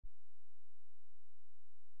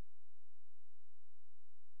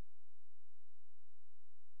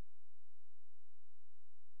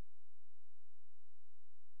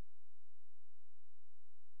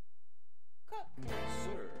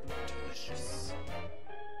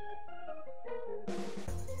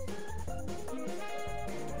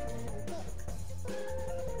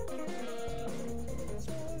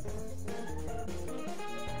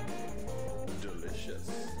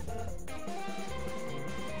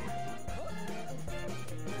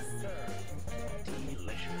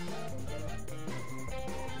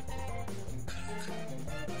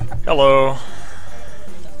Hello.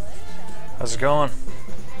 How's it going?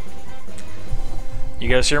 You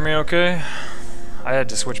guys hear me okay? I had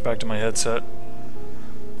to switch back to my headset.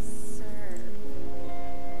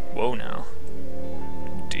 Whoa now.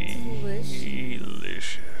 Delicious.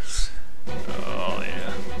 Oh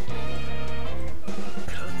yeah.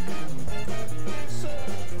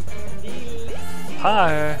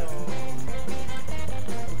 Hi.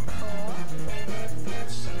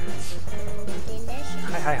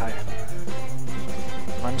 Hi.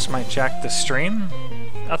 I just might jack the stream?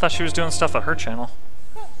 I thought she was doing stuff at her channel.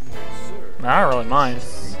 I don't really mind.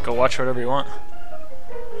 Go watch whatever you want.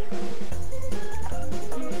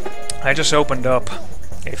 I just opened up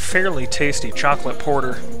a fairly tasty chocolate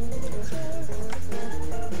porter,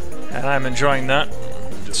 and I'm enjoying that.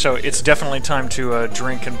 So it's definitely time to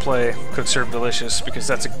drink and play Cook Serve Delicious, because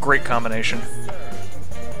that's a great combination.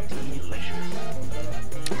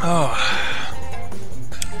 Oh.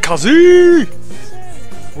 Kazi!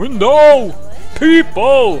 Window!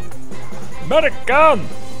 People! American!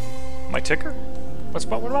 My ticker? What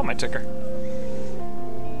about my ticker?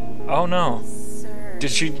 Oh no.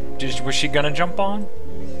 Was she gonna jump on?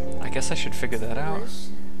 I guess I should figure that out.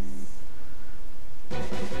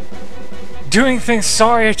 Doing things,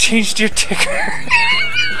 sorry I changed your ticker.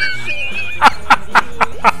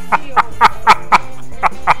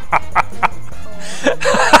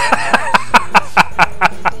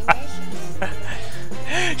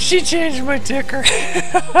 She changed my ticker.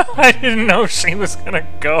 I didn't know she was gonna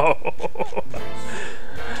go.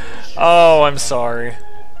 Oh, I'm sorry.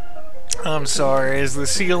 I'm sorry. Is the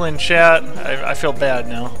seal in chat? I feel bad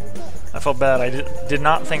now. I feel bad. I did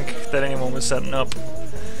not think that anyone was setting up.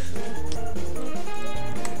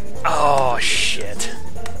 Oh, shit.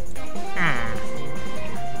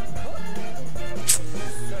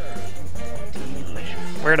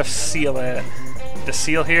 Where the seal at? The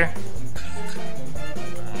seal here?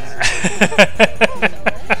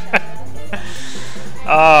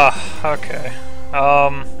 Okay.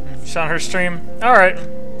 She's on her stream? Alright.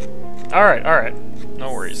 Alright.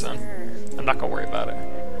 No worries then. I'm not gonna worry about it.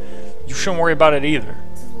 You shouldn't worry about it either.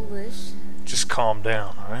 Just calm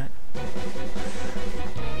down, alright?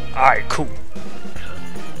 Alright, cool.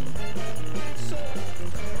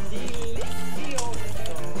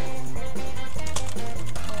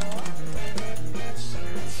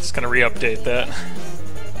 Just gonna re-update that.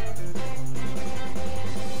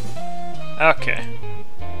 Okay.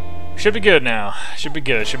 Should be good now. Should be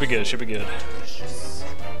good. Just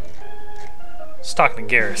talking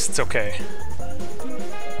to Garrus. It's okay.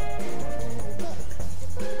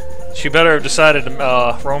 She better have decided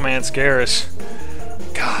to romance Garrus.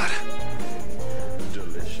 God.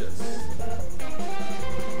 Delicious.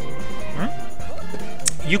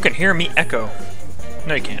 You can hear me echo.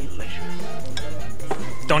 No, you can't.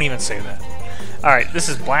 Don't even say that. Alright, this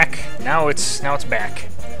is black. Now it's back.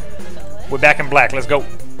 We're back in black. Let's go.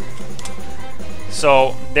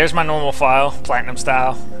 So there's my normal file, platinum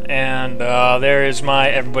style, and there is my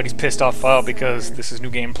everybody's pissed off file, because this is New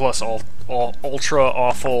Game Plus, all ultra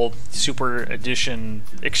awful super edition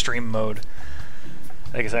extreme mode.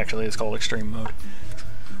 I guess actually it's called extreme mode.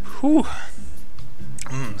 Whew.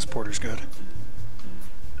 This porter's good.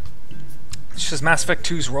 It says Mass Effect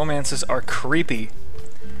 2's romances are creepy.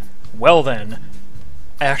 Well then,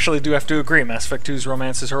 I actually do have to agree, Mass Effect 2's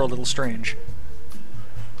romances are a little strange.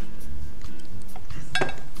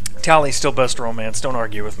 Tally's still best romance, don't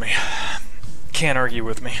argue with me. Can't argue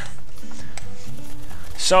with me.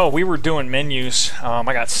 So, we were doing menus. I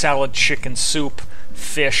got salad, chicken, soup,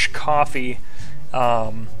 fish, coffee.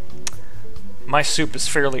 My soup is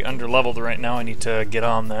fairly underleveled right now, I need to get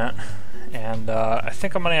on that. And I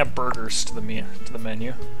think I'm going to add burgers to the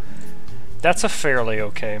menu. That's a fairly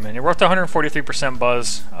okay menu. We're up to 143%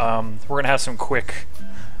 buzz. We're going to have some quick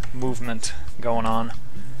movement going on.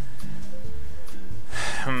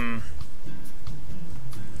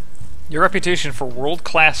 Your reputation for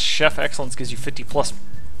world-class chef excellence gives you 50%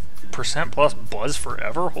 plus buzz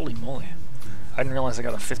forever? Holy moly. I didn't realize I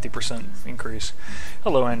got a 50% increase.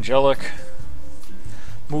 Hello, Angelic.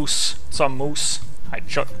 Moose. Some Moose. Hi,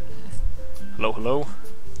 Chuck. Hello.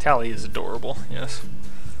 Tally is adorable, yes.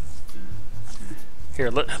 Here,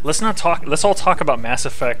 let's not talk. Let's all talk about Mass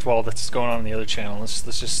Effect while that's going on the other channel. Let's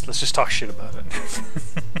just talk shit about it.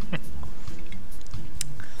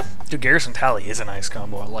 Dude, Garrus and Tally is a nice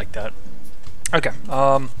combo. I like that. Okay.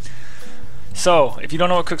 So if you don't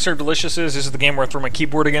know what Cook Serve Delicious is, this is the game where I throw my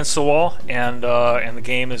keyboard against the wall, and the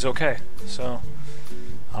game is okay. So,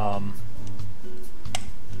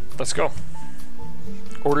 let's go.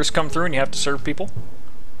 Orders come through, and you have to serve people.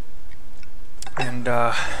 And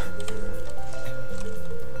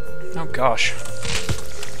Oh gosh.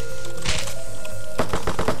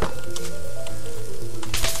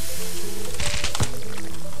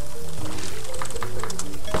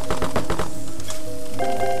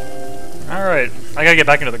 Alright, I gotta get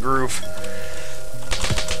back into the groove.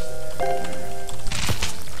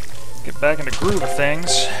 Get back into groove of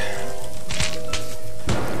things.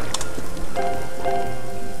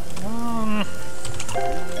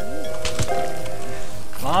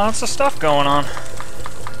 Lots of stuff going on.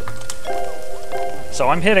 So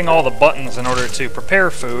I'm hitting all the buttons in order to prepare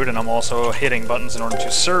food, and I'm also hitting buttons in order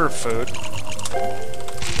to serve food.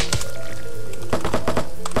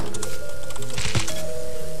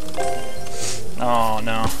 Oh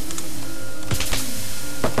no.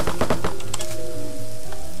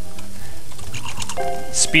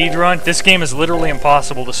 Speedrun? This game is literally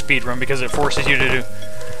impossible to speedrun because it forces you to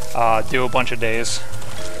do a bunch of days.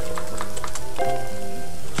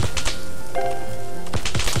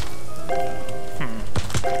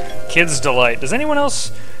 Kids Delight. Did anyone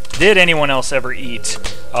else ever eat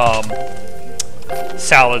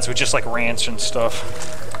salads with just like ranch and stuff?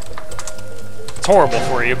 It's horrible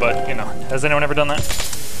for you, but you know, has anyone ever done that?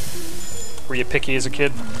 Were you picky as a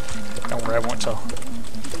kid? Don't worry, I won't tell.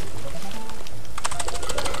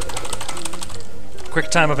 Quick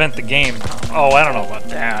time event the game. Oh, I don't know about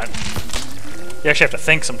that. You actually have to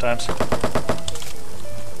think sometimes.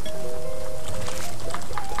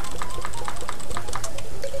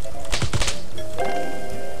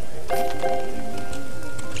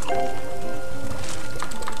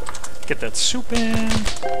 Get that soup in.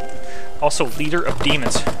 Also, Leader of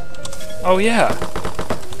Demons. Oh yeah,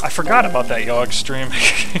 I forgot about that Yogg stream.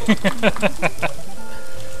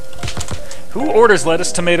 Who orders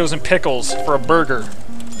lettuce, tomatoes, and pickles for a burger?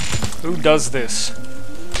 Who does this?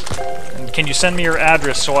 And can you send me your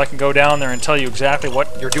address so I can go down there and tell you exactly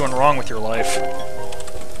what you're doing wrong with your life?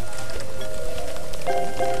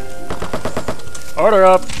 Order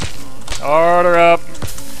up! Order up!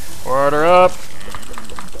 Order up!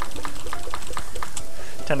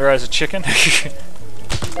 Tenderize a chicken.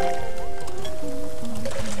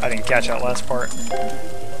 I didn't catch that last part.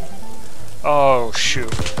 Oh, shoot.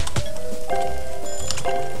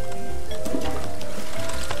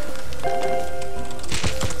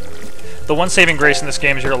 The one saving grace in this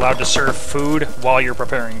game is you're allowed to serve food while you're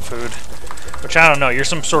preparing food. Which, I don't know, you're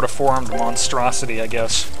some sort of formed monstrosity, I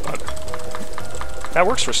guess. But that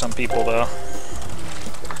works for some people, though.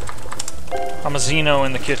 I'm a Xeno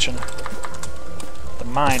in the kitchen. The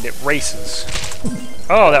mind, it races.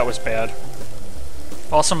 Oh, that was bad.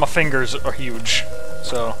 Also, my fingers are huge,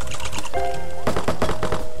 so...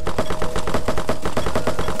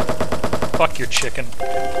 Fuck your chicken.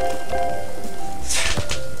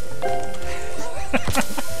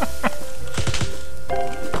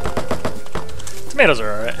 Tomatoes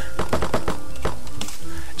are alright.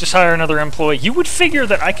 Just hire another employee. You would figure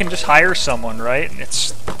that I can just hire someone, right?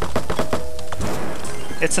 It's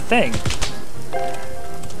a thing.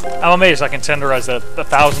 I'm amazed I can tenderize that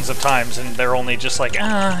thousands of times and they're only just like,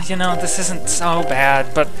 you know, this isn't so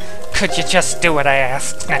bad, but could you just do what I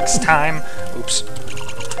asked next time? Oops.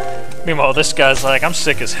 Meanwhile, this guy's like, I'm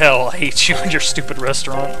sick as hell. I hate you and your stupid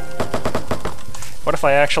restaurant. What if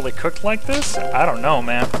I actually cooked like this? I don't know,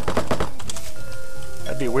 man.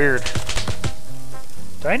 That'd be weird.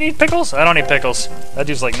 Do I need pickles? I don't need pickles. That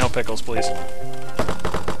dude's like, no pickles, please.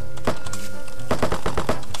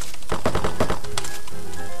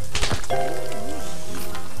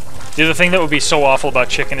 The other thing that would be so awful about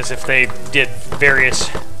chicken is if they did various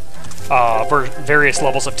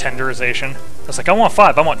levels of tenderization. It's like, I want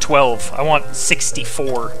 5, I want 12, I want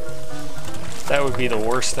 64. That would be the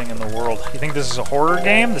worst thing in the world. You think this is a horror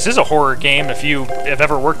game? This is a horror game if you have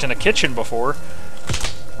ever worked in a kitchen before.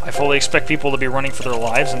 I fully expect people to be running for their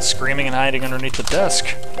lives and screaming and hiding underneath the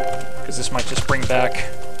desk. Because this might just bring back,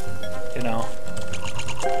 you know,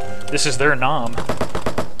 this is their nom.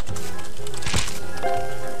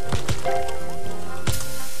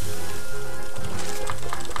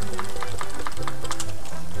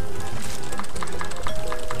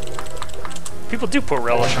 People do put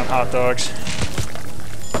relish on hot dogs.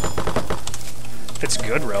 If it's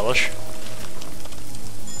good relish.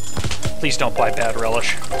 Please don't buy bad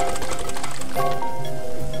relish.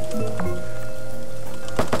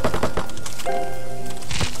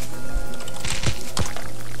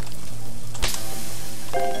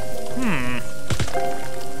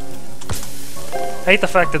 I hate the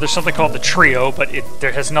fact that there's something called the trio, but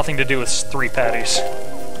there has nothing to do with 3 patties.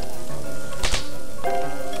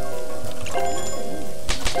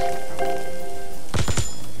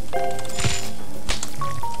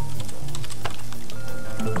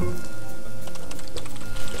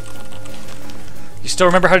 still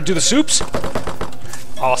remember how to do the soups?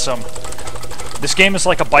 Awesome. This game is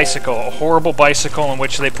like a bicycle, a horrible bicycle in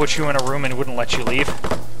which they put you in a room and wouldn't let you leave.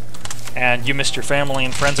 And you missed your family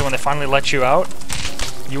and friends, and when they finally let you out,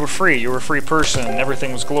 you were free. You were a free person, and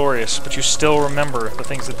everything was glorious, but you still remember the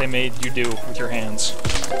things that they made you do with your hands.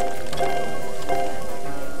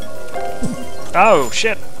 Oh,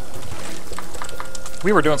 shit.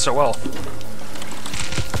 We were doing so well.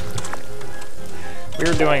 We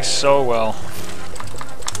were doing so well.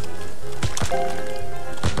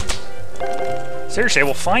 Seriously, I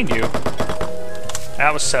will find you.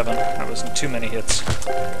 That was 7. That wasn't too many hits.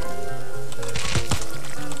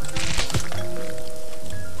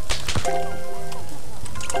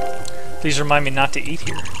 Please remind me not to eat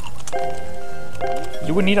here.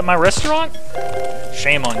 You wouldn't eat at my restaurant?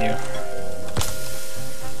 Shame on you.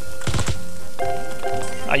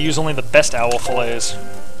 I use only the best owl fillets.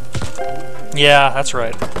 Yeah, that's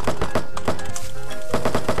right.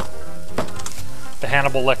 The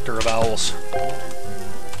Hannibal Lecter of owls.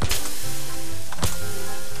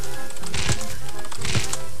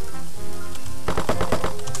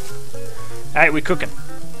 Alright, we cooking.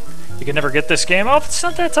 You can never get this game. Oh, it's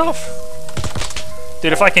not that tough.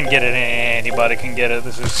 Dude, if I can get it, anybody can get it.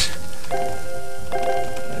 This is...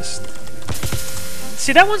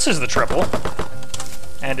 See, that one says the triple.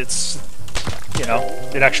 And it's, you know,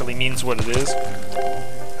 it actually means what it is.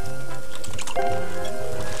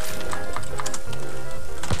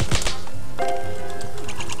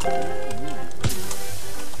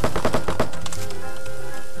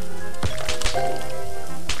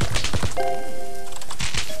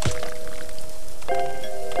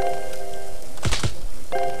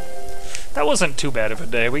 That wasn't too bad of a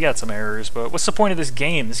day. We got some errors, but what's the point of this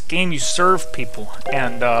game? This game, you serve people,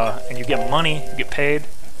 and you get money, you get paid.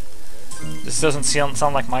 This doesn't sound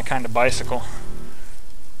like my kind of bicycle.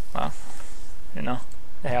 Well, you know,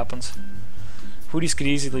 it happens. Hootey's could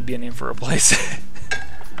easily be a name for a place.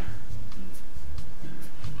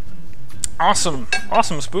 Awesome,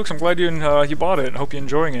 awesome, Spooks. I'm glad you bought it. I hope you're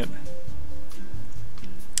enjoying it.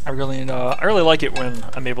 I really like it when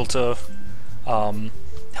I'm able to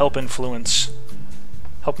help influence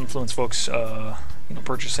folks, you know,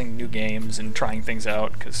 purchasing new games and trying things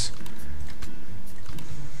out. Because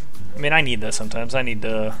I mean, I need that sometimes. I need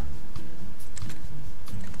to.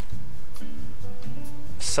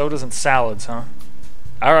 Sodas and salads, huh?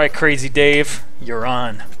 All right, Crazy Dave, you're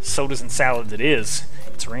on. Sodas and salads, it is.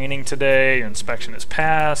 It's raining today. Your inspection is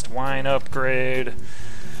passed. Wine upgrade.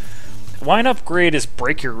 Wine upgrade is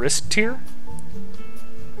break your wrist tier.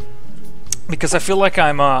 Because I feel like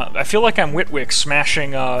I'm Witwick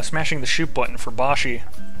smashing the shoot button for Bashi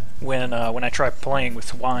when I try playing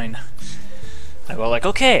with wine. I go like,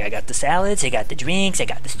 okay, I got the salads, I got the drinks, I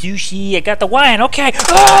got the sushi, I got the wine. Okay,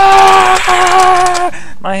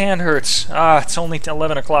 ah! My hand hurts. It's only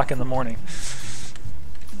 11 o'clock in the morning,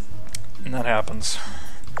 and that happens.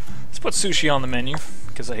 Let's put sushi on the menu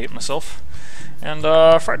because I hate myself. And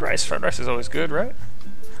fried rice. Fried rice is always good, right?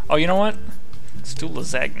 Oh, you know what? Let's do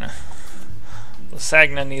lasagna.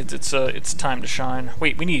 Lasagna needs its time to shine.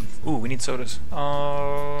 Wait, we need sodas.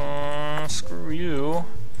 Screw you.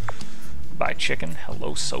 Buy chicken.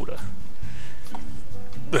 Hello, soda.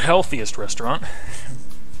 The healthiest restaurant.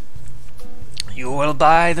 You will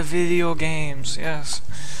buy the video games. Yes.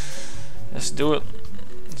 Let's do it.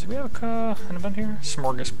 Do we have an event here?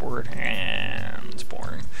 Smorgasbord. And it's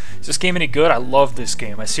boring. Is this game any good? I love this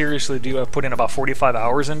game. I seriously do. I've put in about 45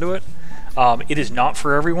 hours into it. It is not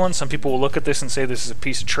for everyone. Some people will look at this and say this is a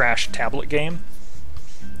piece of trash tablet game,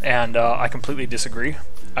 and I completely disagree.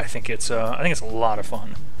 I think it's a lot of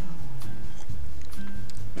fun.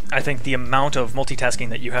 I think the amount of multitasking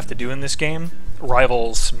that you have to do in this game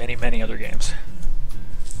rivals many, many other games.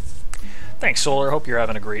 Thanks, Solar. Hope you're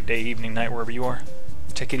having a great day, evening, night, wherever you are.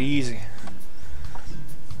 Take it easy.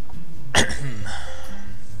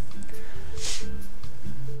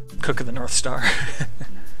 Cook of the North Star.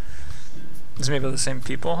 Is maybe the same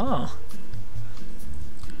people, huh?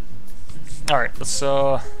 Alright, let's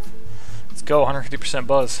go. 150%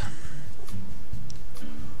 buzz.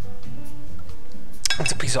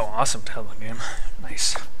 That's a piece of awesome tablet game.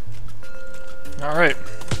 Nice. Alright.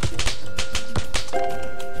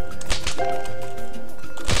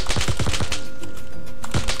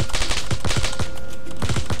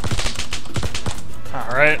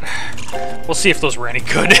 Alright. We'll see if those were any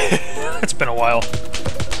good. It's been a while.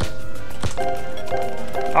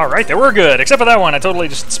 Alright, they were good. Except for that one. I totally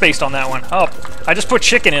just spaced on that one. Oh, I just put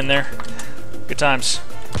chicken in there. Good times.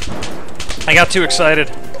 I got too excited.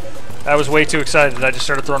 I was way too excited. I just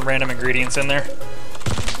started throwing random ingredients in there.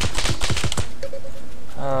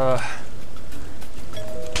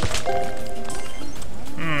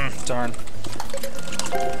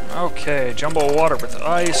 Okay, jumbo water with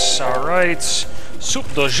ice. Alright. Soup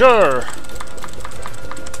de jour.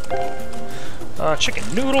 Chicken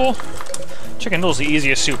noodle. Chicken noodle's the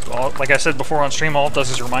easiest soup. Like I said before on stream, all it does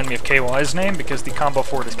is remind me of KY's name because the combo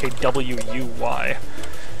for it is KWUY.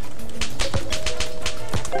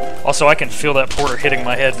 Also, I can feel that porter hitting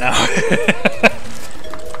my head now.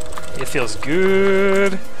 It feels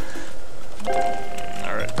good.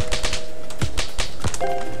 Alright.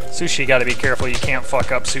 Sushi, gotta be careful. You can't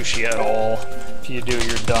fuck up sushi at all. If you do,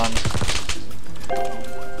 you're done.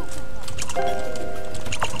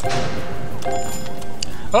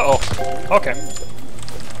 Uh-oh. Okay.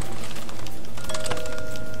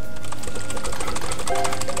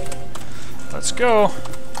 Let's go.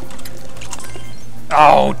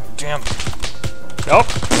 Oh, damn. Nope.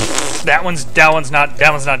 That one's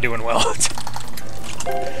not doing well.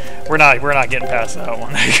 We're not getting past that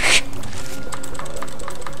one.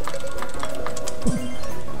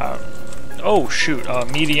 Oh shoot,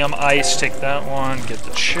 medium ice, take that one, get the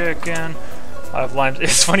chicken. I have limes.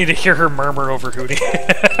 It's funny to hear her murmur over Hootey.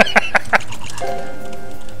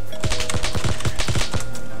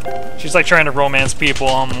 She's like trying to romance people.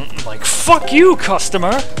 I'm like, fuck you,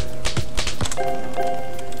 customer!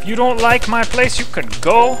 If you don't like my place, you can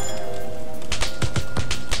go.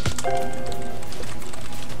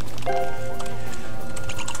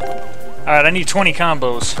 Alright, I need 20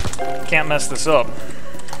 combos. Can't mess this up.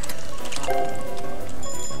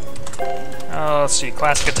 Let's see,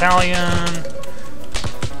 classic Italian.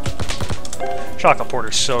 Chocolate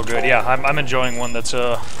porter's so good. Yeah, I'm enjoying one that's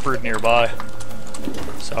brewed nearby.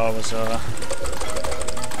 So I was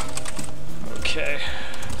okay.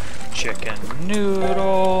 Chicken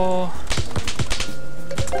noodle.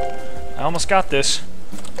 I almost got this.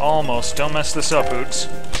 Almost. Don't mess this up, Hoots.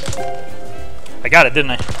 I got it,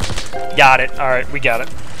 didn't I? Got it. Alright, we got it.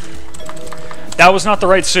 That was not the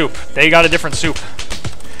right soup. They got a different soup.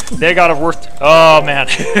 They got a worth... Oh, man.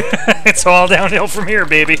 It's all downhill from here,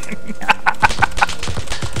 baby.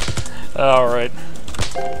 Alright.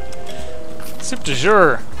 Soup du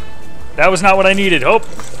jour. That was not what I needed. Hope.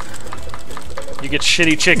 You get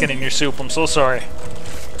shitty chicken in your soup. I'm so sorry.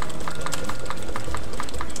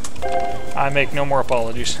 I make no more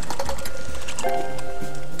apologies.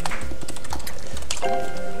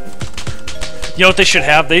 You know what they should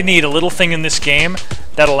have? They need a little thing in this game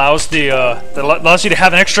that allows that allows you to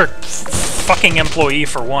have an extra fucking employee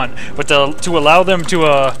for one, but to allow them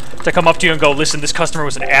to come up to you and go, listen, this customer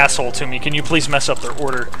was an asshole to me. Can you please mess up their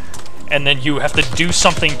order? And then you have to do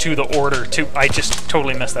something to the order to... I just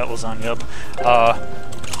totally messed that lasagna up.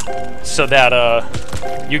 So that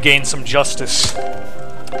you gain some justice.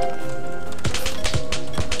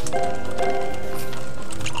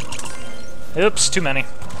 Oops, too many.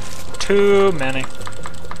 Too many.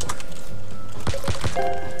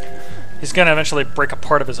 He's gonna eventually break a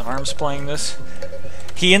part of his arms playing this.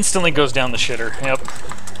 He instantly goes down the shitter. Yep.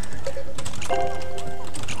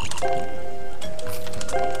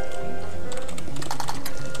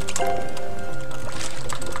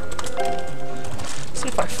 See,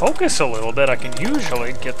 if I focus a little bit, I can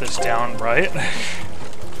usually get this down right.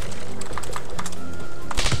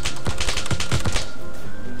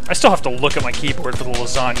 I still have to look at my keyboard for the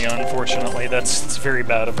lasagna, unfortunately. It's very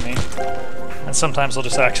bad of me. And sometimes I'll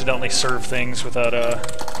just accidentally serve things without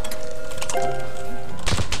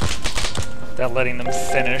letting them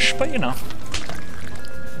finish, but you know.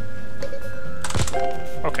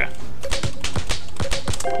 Okay.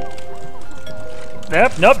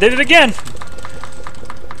 Yep, nope, did it again!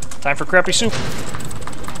 Time for crappy soup.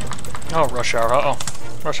 Oh, rush hour, uh-oh.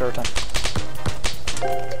 Rush hour time.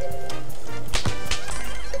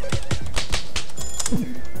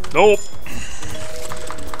 Nope.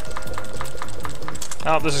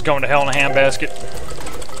 Oh, this is going to hell in a handbasket.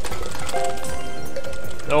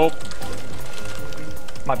 Nope.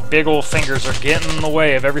 My big old fingers are getting in the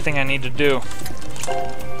way of everything I need to do.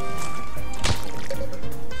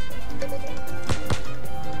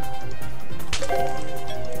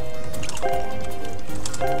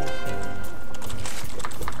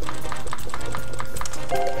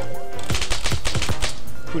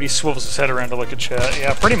 Hootey swivels his head around to look at chat.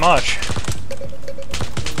 Yeah, pretty much.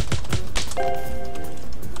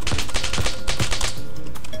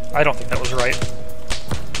 I don't think that was right.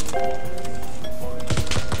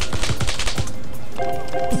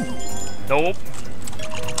 Nope.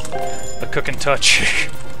 The cooking touch.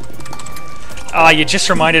 Ah, you just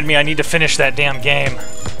reminded me I need to finish that damn game.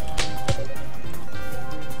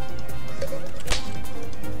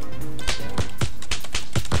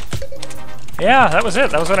 Yeah, that was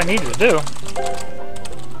it. That was what I needed to do.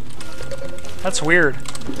 That's weird.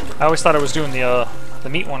 I always thought I was doing the the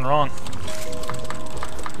meat one wrong.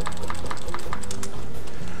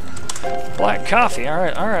 Black coffee.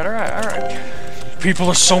 Alright, alright, alright, alright. People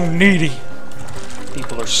are so needy.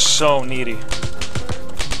 People are so needy.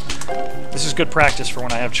 This is good practice for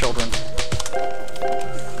when I have children.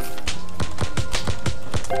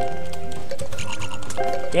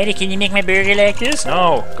 Daddy, can you make my burger like this?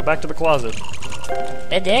 No, go back to the closet.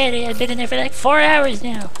 But Daddy, I've been in there for like 4 hours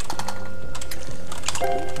now.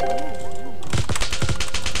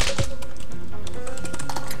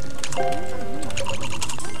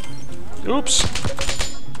 Oops.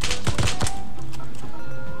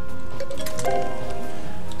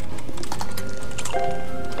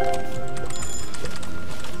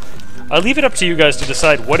 I leave it up to you guys to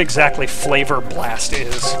decide what exactly Flavor Blast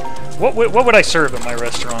is. What would I serve in my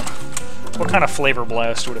restaurant? What kind of Flavor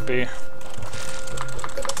Blast would it be?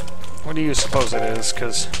 What do you suppose it is?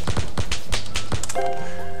 Because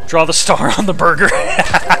draw the star on the burger.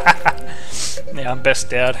 Yeah, I'm best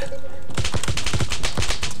dad.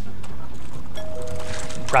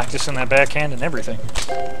 I'm practicing that backhand and everything.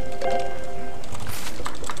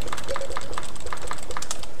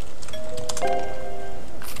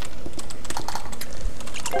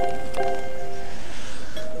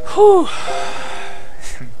 Whew.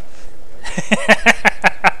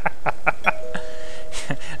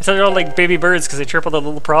 I thought they're all like baby birds because they chirp all the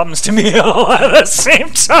little problems to me all at the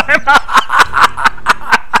same time.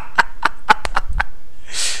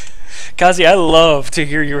 Kazi, I love to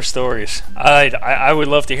hear your stories. I would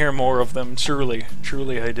love to hear more of them. Truly,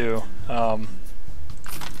 truly, I do.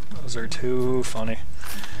 Those are too funny.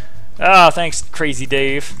 Ah, thanks, Crazy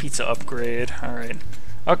Dave. Pizza upgrade. All right.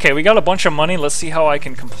 Okay, we got a bunch of money. Let's see how I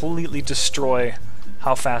can completely destroy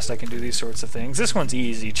how fast I can do these sorts of things. This one's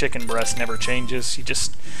easy. Chicken breast never changes. You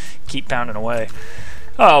just keep pounding away.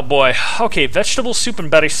 Oh boy. Okay, vegetable soup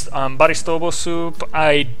and baristobo soup.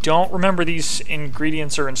 I don't remember these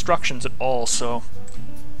ingredients or instructions at all, so...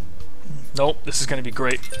 Nope, this is going to be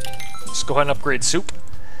great. Let's go ahead and upgrade soup.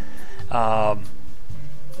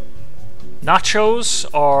 Nachos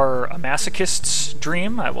are a masochist's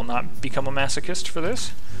dream. I will not become a masochist for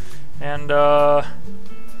this. And,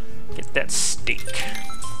 get that steak.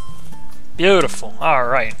 Beautiful.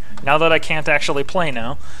 Alright. Now that I can't actually play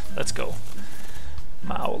now, let's go.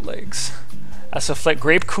 Mao legs. That's a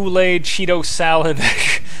grape Kool-Aid, Cheeto salad,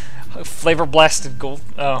 flavor blasted gold,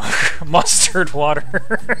 mustard water.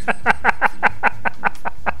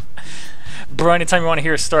 Bro, anytime you want to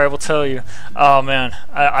hear a story, I will tell you. Oh man,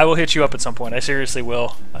 I will hit you up at some point. I seriously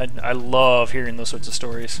will. I love hearing those sorts of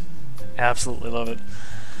stories. Absolutely love it.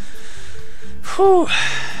 Whew.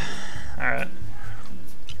 Alright.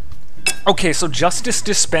 Okay, so justice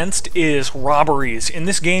dispensed is robberies. In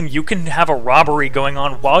this game, you can have a robbery going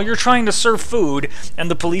on while you're trying to serve food,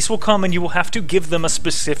 and the police will come and you will have to give them a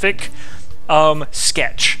specific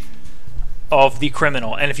sketch of the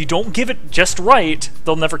criminal. And if you don't give it just right,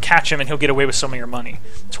 they'll never catch him and he'll get away with some of your money.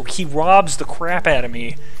 So he robs the crap out of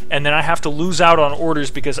me, and then I have to lose out on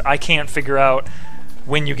orders because I can't figure out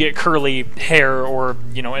when you get curly hair or,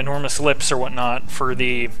 you know, enormous lips or whatnot for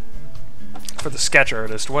the sketch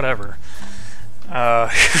artist, whatever.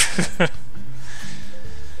 Let's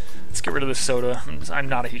get rid of this soda. I'm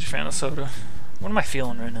not a huge fan of soda. What am I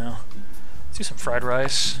feeling right now? Let's do some fried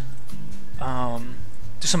rice.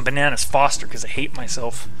 Do some bananas Foster because I hate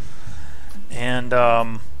myself. And,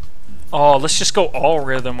 oh, let's just go all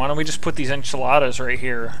rhythm. Why don't we just put these enchiladas right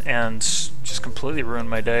here and just completely ruin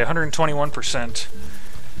my day. 121%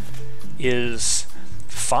 is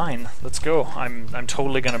fine. Let's go. I'm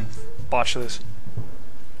totally gonna botch this.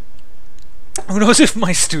 Who knows if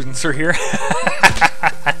my students are here?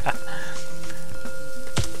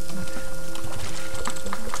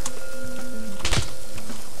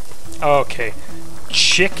 Okay.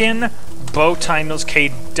 Chicken bow tie meals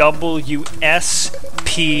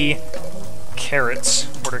KWSP carrots.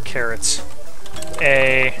 What are carrots?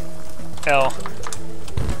 A-L.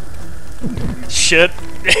 Shit.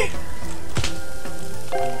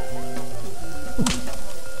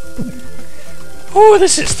 Ooh,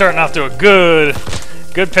 this is starting off to a good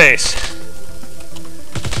pace.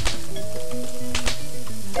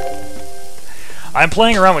 I'm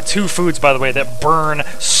playing around with two foods, by the way, that burn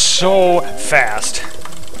so fast.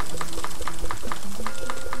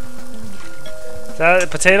 Is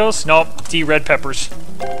that potatoes? Nope. D, red peppers.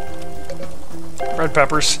 Red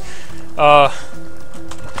peppers.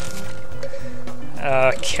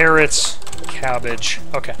 Carrots, cabbage.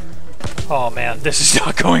 Okay. Oh man, this is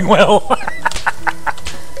not going well.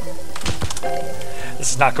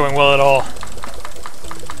 This is not going well at all.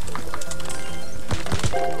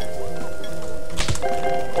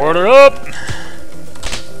 Order up!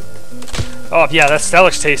 Oh, yeah, that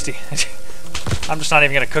looks tasty. I'm just not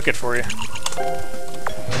even gonna cook it for you.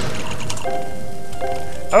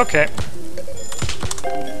 Okay.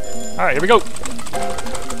 Alright, here we go.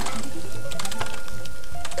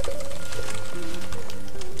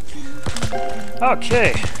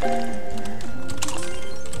 Okay.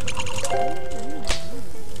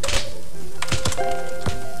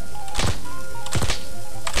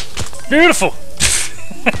 Beautiful!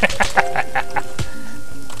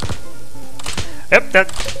 Yep,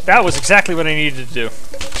 that was exactly what I needed to do.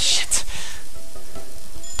 Shit.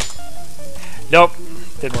 Nope,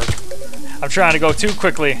 didn't work. I'm trying to go too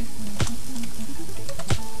quickly.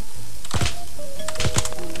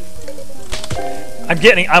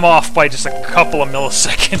 I'm off by just a couple of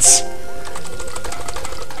milliseconds.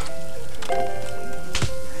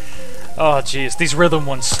 Oh jeez, these rhythm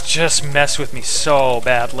ones just mess with me so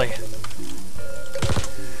badly.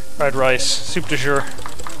 Fried rice, soup du jour.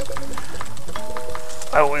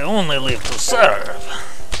 I will only live to serve.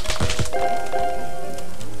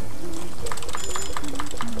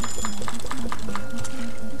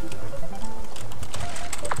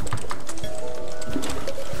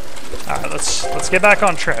 Alright, let's get back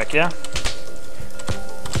on track, yeah?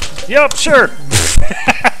 Yup, sure!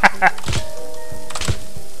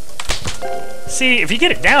 See, if you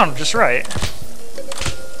get it down just right,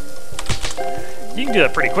 you can do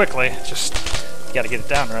that pretty quickly. Just, you gotta get it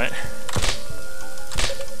down right.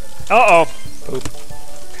 Uh-oh. Poop.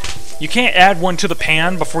 You can't add one to the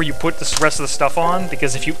pan before you put the rest of the stuff on,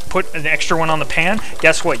 because if you put an extra one on the pan,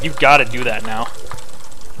 guess what? You've got to do that now.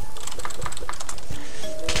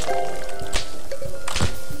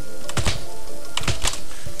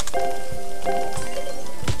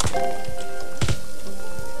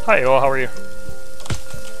 Hi, Yo, how are you?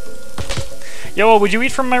 Yo, would you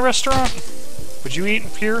eat from my restaurant? Would you eat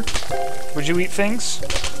here? Would you eat things?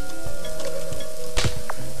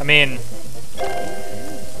 I mean,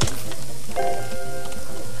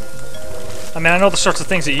 I know the sorts of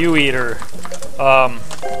things that you eat are,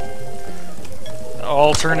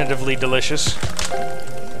 alternatively delicious.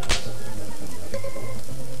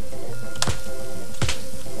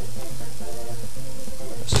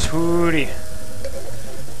 This is Hootey.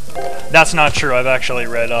 That's not true. I've actually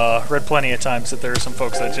read plenty of times that there are some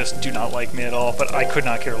folks that just do not like me at all, but I could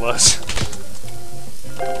not care less.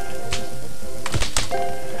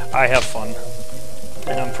 I have fun,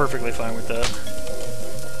 and I'm perfectly fine with that.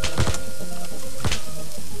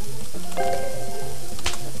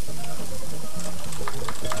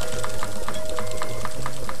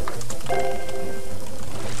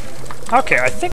 Okay, I think